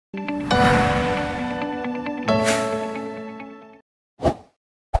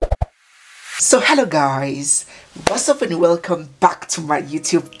So hello guys, what's up and welcome back to my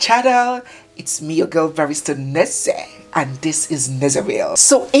YouTube channel. It's me, your girl Barrister Neze, and this is Nezeville.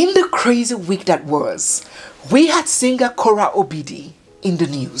 So in the crazy week that was, we had singer Korra Obidi in the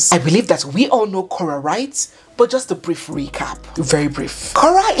news. I believe that we all know Korra, right? But just a brief recap, very brief.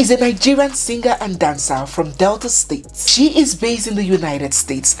 Korra is a Nigerian singer and dancer from Delta State. She is based in the United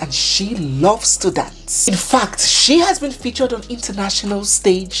States and she loves to dance. In fact, she has been featured on international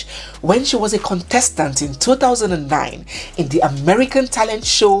stage when she was a contestant in 2009 in the American talent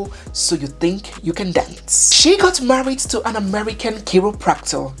show So You Think You Can Dance. She got married to an American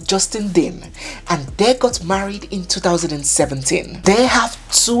chiropractor, Justin Dean, and they got married in 2017. They have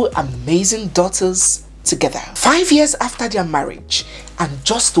two amazing daughters together. 5 years after their marriage and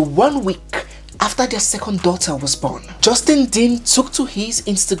just 1 week after their second daughter was born, Justin Dean took to his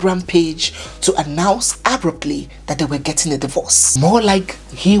Instagram page to announce abruptly that they were getting a divorce. More like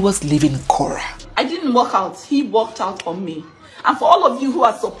he was leaving Korra. I didn't walk out, he walked out on me. And for all of you who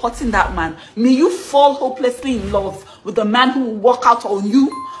are supporting that man, may you fall hopelessly in love with the man who will walk out on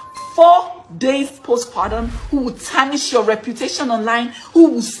you 4 days postpartum, who will tarnish your reputation online, who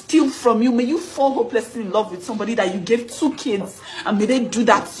will steal from you. May you fall hopelessly in love with somebody that you gave 2 kids, and may they do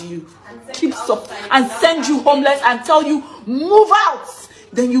that to you. Keep soft and send you homeless and tell you move out.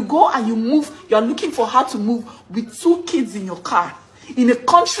 Then you go and you move. You're looking for how to move with 2 kids in your car in a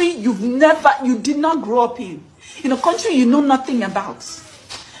country you did not grow up in a country you know nothing about.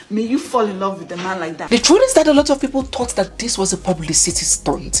 May you fall in love with a man like that. The truth is that a lot of people thought that this was a publicity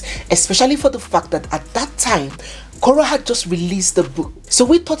stunt, especially for the fact that at that time, Korra had just released the book. So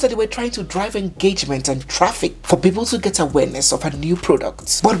we thought that they were trying to drive engagement and traffic for people to get awareness of her new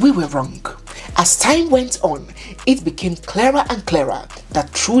products. But we were wrong. As time went on, it became clearer and clearer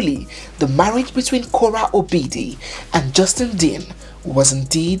that truly the marriage between Korra Obidi and Justin Dean was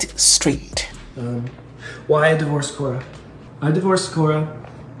indeed strained. Why I divorced Korra? I divorced Korra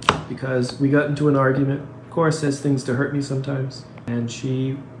because we got into an argument. Korra says things to hurt me sometimes, and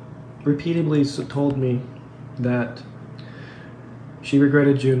she repeatedly told me that she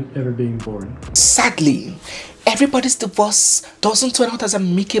regretted June ever being born. Sadly, everybody's divorce doesn't turn out as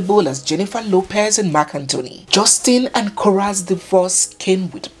amicable as Jennifer Lopez and Mark Anthony. Justin and Korra's divorce came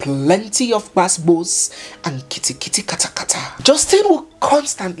with plenty of basbos and kitty kitty kata kata. Justin will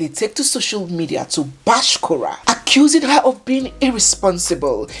constantly take to social media to bash Korra, accusing her of being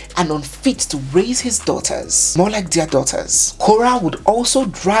irresponsible and unfit to raise his daughters, more like their daughters. Korra would also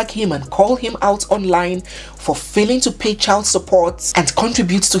drag him and call him out online for failing to pay child support and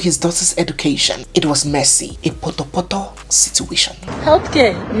contribute to his daughter's education. It was messy, a poto situation.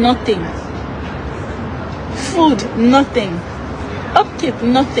 Healthcare, nothing. Food, nothing. Upkeep,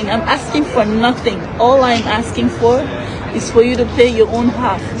 nothing. I'm asking for nothing. All I'm asking for is for you to pay your own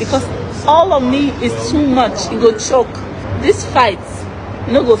half, because all of me is too much. You go choke. This fight,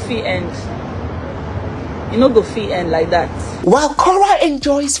 you no go fee end. You no go fee end like that. While Korra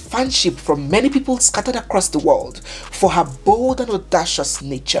enjoys fanship from many people scattered across the world for her bold and audacious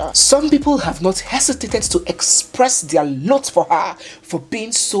nature, some people have not hesitated to express their loath for her for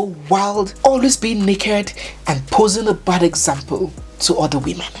being so wild, always being naked and posing a bad example to other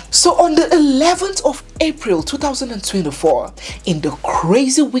women. So on the 11th of April 2024, in the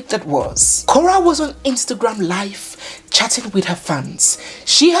crazy week that was, Korra was on Instagram Live chatting with her fans.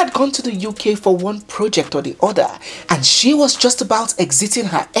 She had gone to the UK for one project or the other, and she was just about exiting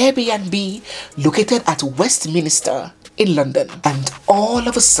her Airbnb located at Westminster in London. And all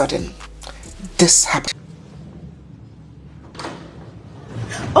of a sudden, this happened.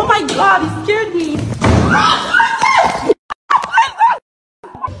 Oh my God, it scared me.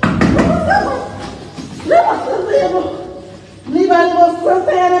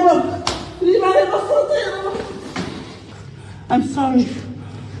 I'm sorry.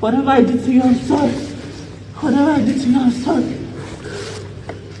 Whatever I did to you, I'm sorry. Whatever I did to you, I'm sorry.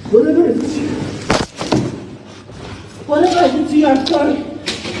 Whatever I did to you. Whatever I did to you, I'm sorry.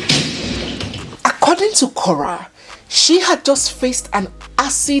 According to Korra, she had just faced an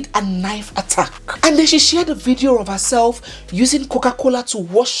acid and knife attack, and then she shared a video of herself using Coca-Cola to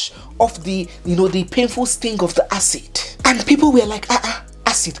wash off the painful sting of the acid. And people were like,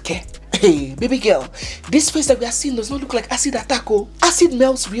 acid care. Hey, baby girl, this face that we are seeing does not look like acid attack. Oh, acid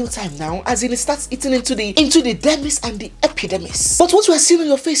melts real time now, as in it starts eating into the dermis and the epidermis. But what we are seeing on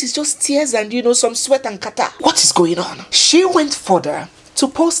your face is just tears and some sweat and kata. What is going on? She went further to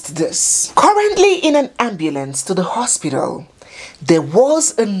post this. Currently in an ambulance to the hospital, there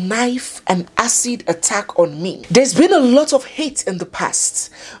was a knife and acid attack on me. There's been a lot of hate in the past,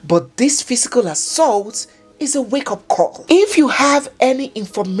 but this physical assault is a wake-up call. If you have any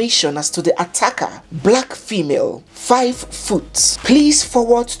information as to the attacker, black female, 5 foot, please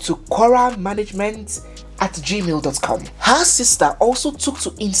forward to korramanagement@gmail.com. Her sister also took to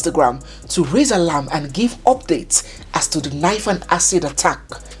Instagram to raise alarm and give updates as to the knife and acid attack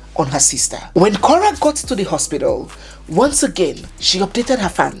on her sister. When Korra got to the hospital, once again, she updated her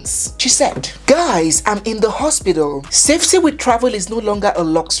fans. She said, "Guys, I'm in the hospital. Safety with travel is no longer a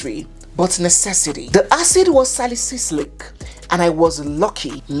luxury, but necessity. The acid was salicylic and I was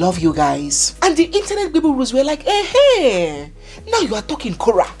lucky. Love you guys." And the internet people were like, hey, now you are talking,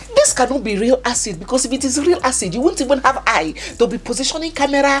 Korra. This cannot be real acid, because if it is real acid, you won't even have eye. They'll be positioning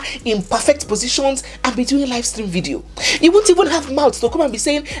camera in perfect positions and be doing live stream video. You won't even have mouth to come and be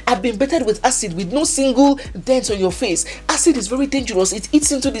saying, "I've been battered with acid," with no single dent on your face. Acid is very dangerous. It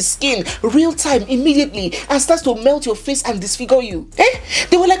eats into the skin real time, immediately, and starts to melt your face and disfigure you.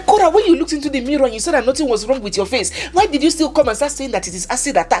 They were like, "Korra, when you looked into the mirror and you said that nothing was wrong with your face, why did you still come and start saying that it is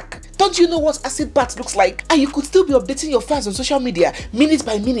acid attack? Don't you know what acid bath looks like?" And you could still be updating your fans on social media minute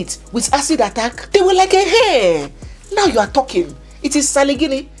by minute with acid attack. They were like, hey, now you are talking. It is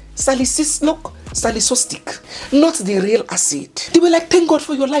saligini, salicylic, not the real acid. They were like, "Thank God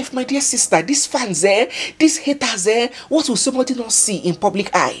for your life, my dear sister. These fans these haters what will somebody not see in public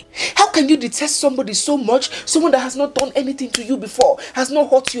eye? How can you detest somebody so much, someone that has not done anything to you before, has not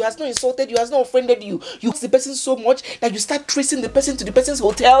hurt you, has not insulted you, has not offended you? You hate the person so much that you start tracing the person to the person's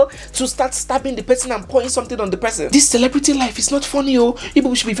hotel to start stabbing the person and pouring something on the person. This celebrity life is not funny, oh.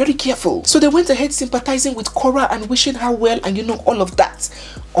 People should be very careful." So they went ahead sympathizing with Korra and wishing her well and all of that,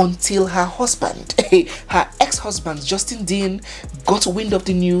 until her husband, her ex-husband Justin Dean, got wind of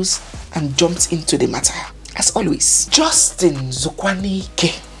the news and jumped into the matter. As always, Justin Zukwani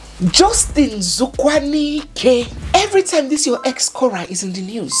K. Every time this your ex Korra is in the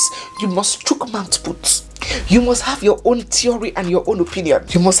news, you must chook mouth put. You must have your own theory and your own opinion.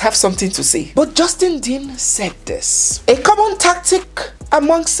 You must have something to say. But Justin Dean said this: "A common tactic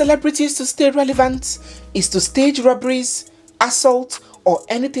among celebrities to stay relevant is to stage robberies, assault, or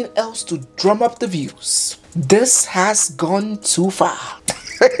anything else to drum up the views. This has gone too far."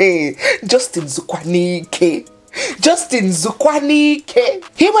 Justin Zukwani K.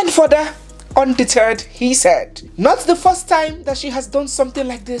 He went further. Undeterred, he said, "Not the first time that she has done something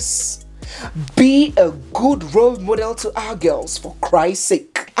like this. Be a good role model to our girls, for Christ's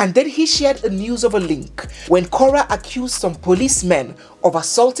sake." And then he shared a news of a link when Korra accused some policemen of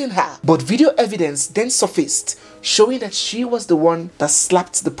assaulting her, but video evidence then surfaced showing that she was the one that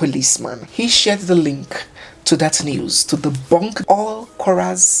slapped the policeman. He shared the link to that news to debunk all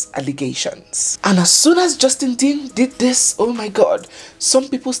Korra's allegations. And as soon as Justin Dean did this, oh my god, some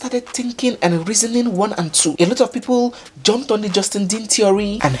people started thinking and reasoning 1 and 2. A lot of people jumped on the Justin Dean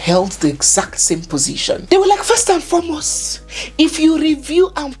theory and held the exact same position. They were like, first and foremost, if you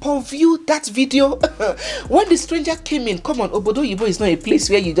review and preview that video, when the stranger came in, come on, Obodo Yibo is not a place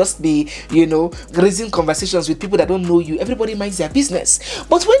where you just be, raising conversations with people that don't know you. Everybody minds their business.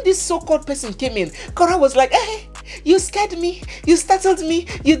 But when this so-called person came in, Korra was like, "Hey, you scared me, you startled me,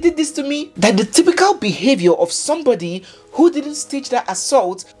 you did this to me." That the typical behavior of somebody who didn't stage that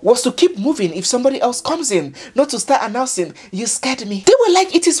assault was to keep moving if somebody else comes in, not to start announcing, "You scared me." They were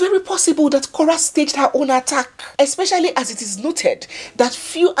like, it is very possible that Korra staged her own attack, especially as it is noted that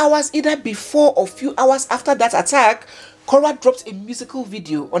few hours either before or few hours after that attack, Korra dropped a musical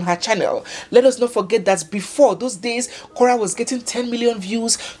video on her channel. Let us not forget that before those days, Korra was getting 10 million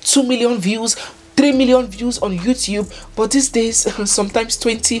views, 2 million views, 3 million views on YouTube, but these days, sometimes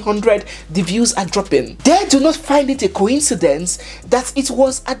 20, 100, the views are dropping. They do not find it a coincidence that it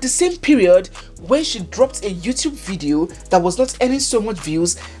was at the same period when she dropped a YouTube video that was not earning so much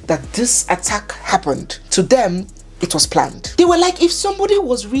views that this attack happened. To them, it was planned. They were like, if somebody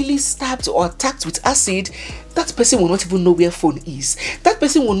was really stabbed or attacked with acid, that person will not even know where phone is. That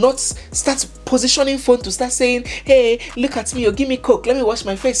person will not start positioning phone to start saying, "Hey, look at me, or give me coke, let me wash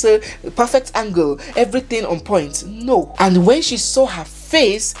my face, perfect angle, everything on point." No. And when she saw her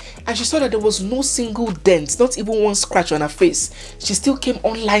face and she saw that there was no single dent, not even one scratch on her face, she still came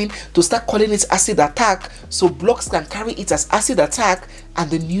online to start calling it acid attack, so blogs can carry it as acid attack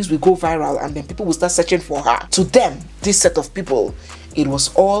and the news will go viral and then people will start searching for her. To them, this set of people, it was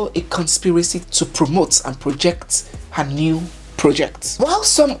all a conspiracy to promote and project her new project. While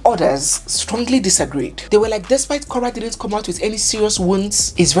some others strongly disagreed, they were like, despite Korra didn't come out with any serious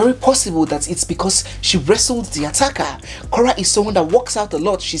wounds, it's very possible that it's because she wrestled the attacker. Korra is someone that walks out a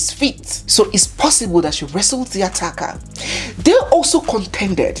lot, she's fit, so it's possible that she wrestled the attacker. They also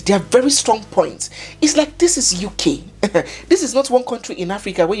contended, their very strong point is like, this is UK. This is not one country in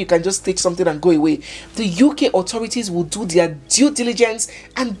Africa where you can just take something and go away. The UK authorities will do their due diligence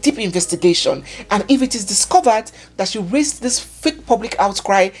and deep investigation. And if it is discovered that she raised this fake public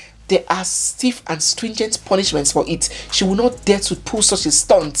outcry, there are stiff and stringent punishments for it. She will not dare to pull such a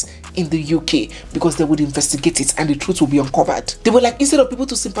stunt in the UK because they would investigate it and the truth will be uncovered. They were like, instead of people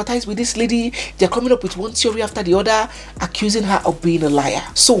to sympathize with this lady, they're coming up with one theory after the other, accusing her of being a liar.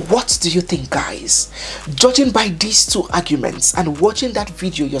 So what do you think, guys? Judging by these two arguments and watching that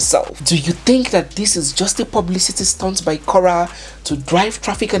video yourself, do you think that this is just a publicity stunt by Korra to drive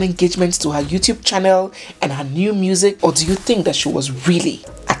traffic and engagement to her YouTube channel and her new music, or do you think that she was really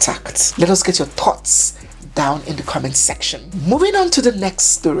attacked? Let us get your thoughts down in the comment section. Moving on to the next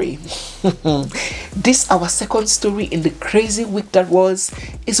story. This, our second story in the crazy week that was,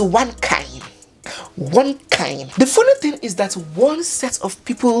 is one kind. One kind. The funny thing is that one set of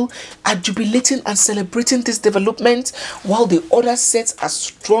people are jubilating and celebrating this development while the other sets are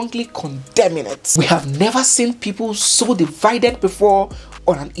strongly condemning it. We have never seen people so divided before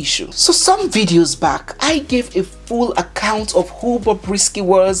on an issue. So some videos back, I gave a full account of who Bobrisky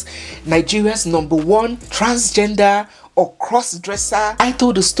was, Nigeria's #1 transgender or cross-dresser. I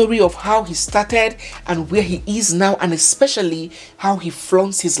told the story of how he started and where he is now, and especially how he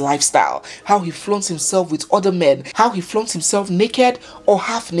flaunts his lifestyle, how he flaunts himself with other men, how he flaunts himself naked or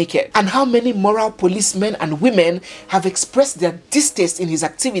half naked, and how many moral policemen and women have expressed their distaste in his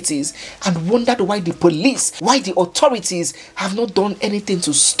activities and wondered why the police, why the authorities have not done anything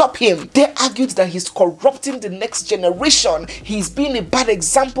to stop him. They argued that he's corrupting the next generation, he's being a bad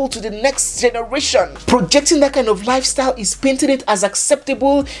example to the next generation. Projecting that kind of lifestyle is painting it as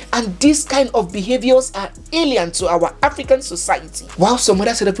acceptable, and these kind of behaviors are alien to our African society. While some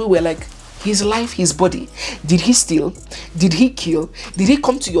other set of people were like, his life, his body. Did he steal? Did he kill? Did he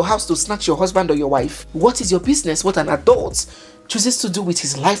come to your house to snatch your husband or your wife? What is your business? What an adult chooses to do with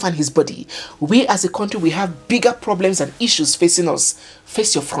his life and his body. We as a country, we have bigger problems and issues facing us.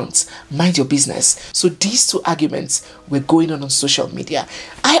 Face your front, mind your business. So these two arguments were going on social media.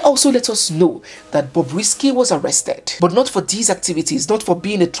 I also let us know that Bobrisky was arrested, but not for these activities, not for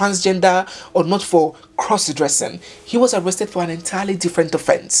being a transgender or not for cross-dressing. He was arrested for an entirely different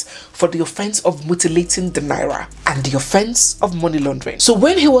offense, for the offense of mutilating the naira and the offense of money laundering. So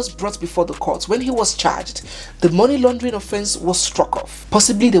when he was brought before the court, when he was charged, the money laundering offense was struck off.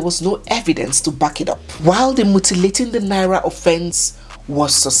 Possibly there was no evidence to back it up, while the mutilating the naira offense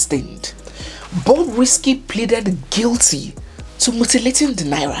was sustained. Bobrisky pleaded guilty to mutilating the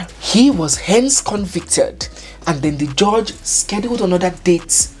naira. He was hence convicted, and then the judge scheduled another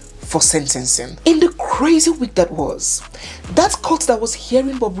date for sentencing. In the crazy week that was, that court that was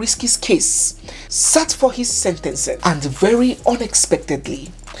hearing Bobrisky's case sat for his sentencing, and very unexpectedly,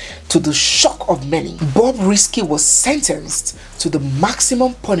 to the shock of many, Bobrisky was sentenced to the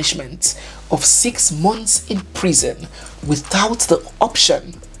maximum punishment of 6 months in prison without the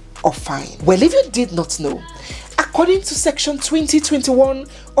option of fine. Well, if you did not know, according to section 2021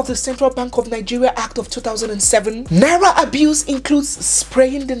 of the Central Bank of Nigeria Act of 2007, naira abuse includes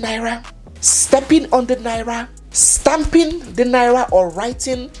spraying the naira, stepping on the naira, stamping the naira or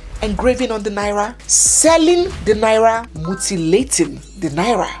writing, engraving on the naira, selling the naira, mutilating the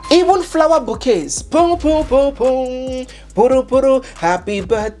naira. Even flower bouquets, boom, boom, boom, boom, puru, puru, happy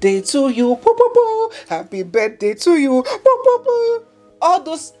birthday to you, poo, poo, poo, happy birthday to you, poo, poo, poo. All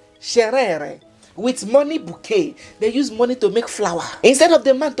those sherere with money bouquet, they use money to make flower. Instead of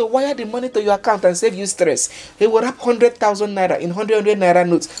the man to wire the money to your account and save you stress, they will wrap 100,000 naira in 100 naira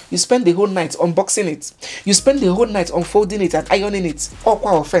notes. You spend the whole night unboxing it. You spend the whole night unfolding it and ironing it.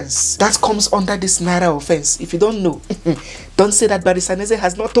 Okwa offense. That comes under this naira offense. If you don't know, don't say that Barrister Neze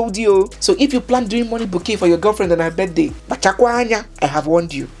has not told you. So if you plan doing money bouquet for your girlfriend on her birthday, I have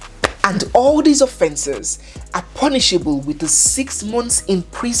warned you. And all these offenses are punishable with a 6 months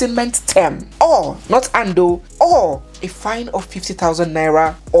imprisonment term, or not ando, or a fine of 50,000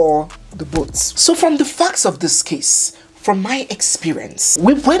 naira or the both. So from the facts of this case, from my experience,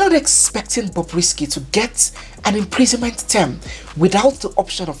 we were not expecting Bobrisky to get an imprisonment term without the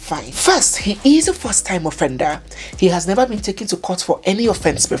option of fine. First, he is a first-time offender. He has never been taken to court for any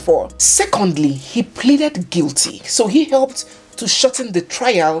offense before. Secondly, he pleaded guilty, so he helped to shorten the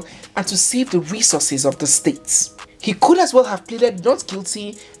trial and to save the resources of the states. He could as well have pleaded not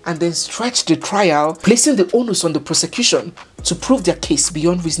guilty and then stretched the trial, placing the onus on the prosecution to prove their case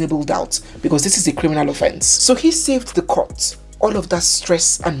beyond reasonable doubt, because this is a criminal offense. So he saved the court all of that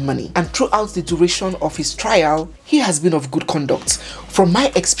stress and money, and throughout the duration of his trial, he has been of good conduct. From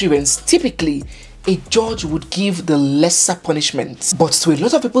my experience, typically a judge would give the lesser punishment, but to a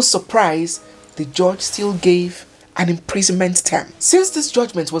lot of people's surprise, the judge still gave an imprisonment term. Since this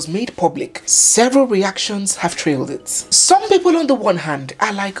judgment was made public, several reactions have trailed it. Some people on the one hand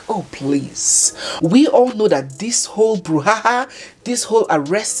are like, oh please, we all know that this whole brouhaha, this whole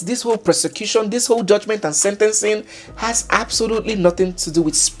arrest, this whole prosecution, this whole judgment and sentencing has absolutely nothing to do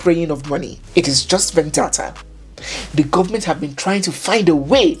with spraying of money. It is just vendetta. The government have been trying to find a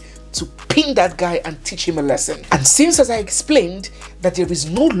way to pin that guy and teach him a lesson. And since, as I explained, that there is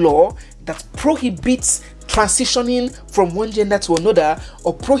no law that prohibits transitioning from one gender to another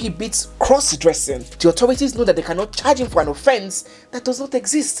or prohibits cross-dressing, the authorities know that they cannot charge him for an offense that does not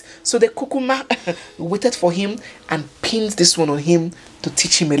exist. So the kukuma waited for him and pinned this one on him to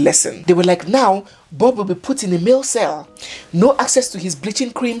teach him a lesson. They were like, now Bob will be put in a male cell. No access to his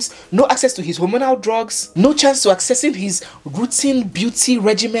bleaching creams, no access to his hormonal drugs, no chance to accessing his routine beauty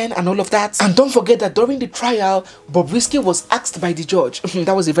regimen and all of that. And don't forget that during the trial, Bobrisky was asked by the judge.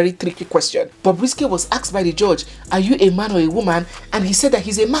 That was a very tricky question. Bobrisky was asked by the judge, are you a man or a woman? And he said that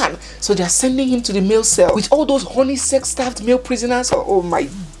he's a man. So they are sending him to the male cell with all those honey sex-starved male prisoners. Oh my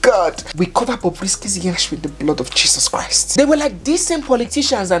God. We cover Bobrisky's yash with the blood of Jesus Christ. They were like, these same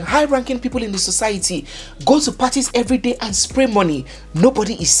politicians and high-ranking people in the society go to parties every day and spray money.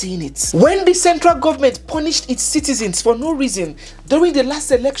 Nobody is seeing it. When the central government punished its citizens for no reason during the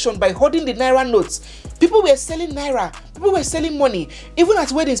last election by hoarding the naira notes, people were selling naira, people were selling money. Even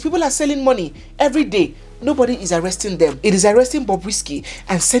at weddings, people are selling money every day. Nobody is arresting them. It is arresting Bobrisky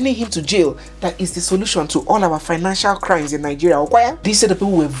and sending him to jail that is the solution to all our financial crimes in Nigeria. These set of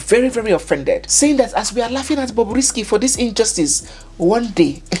people were very, very offended, saying that as we are laughing at Bobrisky for this injustice, one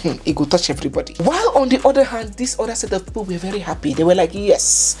day it will touch everybody. While on the other hand, this other set of people were very happy. They were like,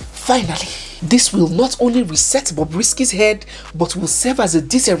 yes, finally, this will not only reset Bobrisky's head, but will serve as a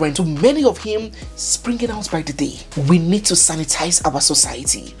deterrent to many of him springing out by the day. We need to sanitize our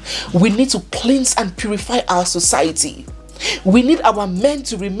society. We need to cleanse and purify our society. We need our men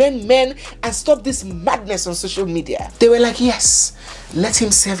to remain men and stop this madness on social media. They were like, yes, let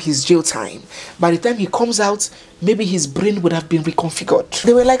him serve his jail time. By the time he comes out, maybe his brain would have been reconfigured.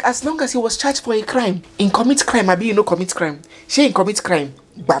 They were like, as long as he was charged for a crime, in commit crime, maybe you know commit crime. She in commit crime,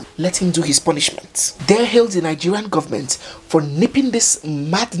 bam, let him do his punishment. They hailed the Nigerian government for nipping this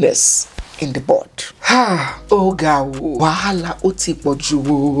madness in the bud. Oh God, wahala oti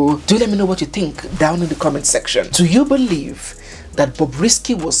boju. Do let me know what you think down in the comment section. Do you believe that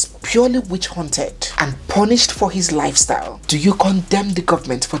Bobrisky was purely witch hunted and punished for his lifestyle? Do you condemn the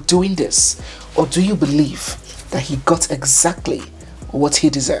government for doing this, or do you believe that he got exactly what he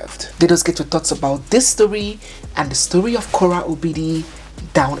deserved? Let us get your thoughts about this story and the story of Korra Obidi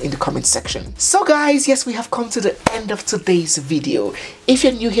down in the comment section. So guys, yes, we have come to the end of today's video. If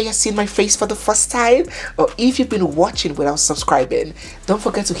you're new here, you're seeing my face for the first time, or if you've been watching without subscribing, don't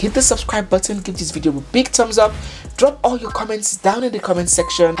forget to hit the subscribe button, give this video a big thumbs up, drop all your comments down in the comment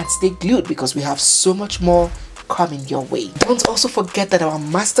section, and stay glued because we have so much more coming your way. Don't also forget that our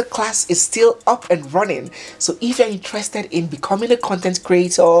masterclass is still up and running. So if you're interested in becoming a content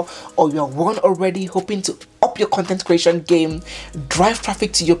creator, or you're one already hoping to up your content creation game, drive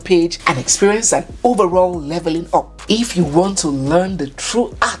traffic to your page, and experience an overall leveling up, if you want to learn the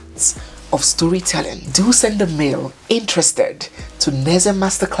true art of storytelling, do send a mail interested to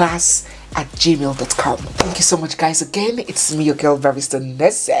nezemasterclass@gmail.com. Thank you so much, guys. Again, it's me, your girl Barrister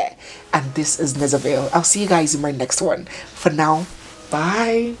Neze, and this is Nezeville. I'll see you guys in my next one. For now,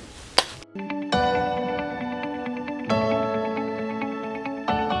 bye.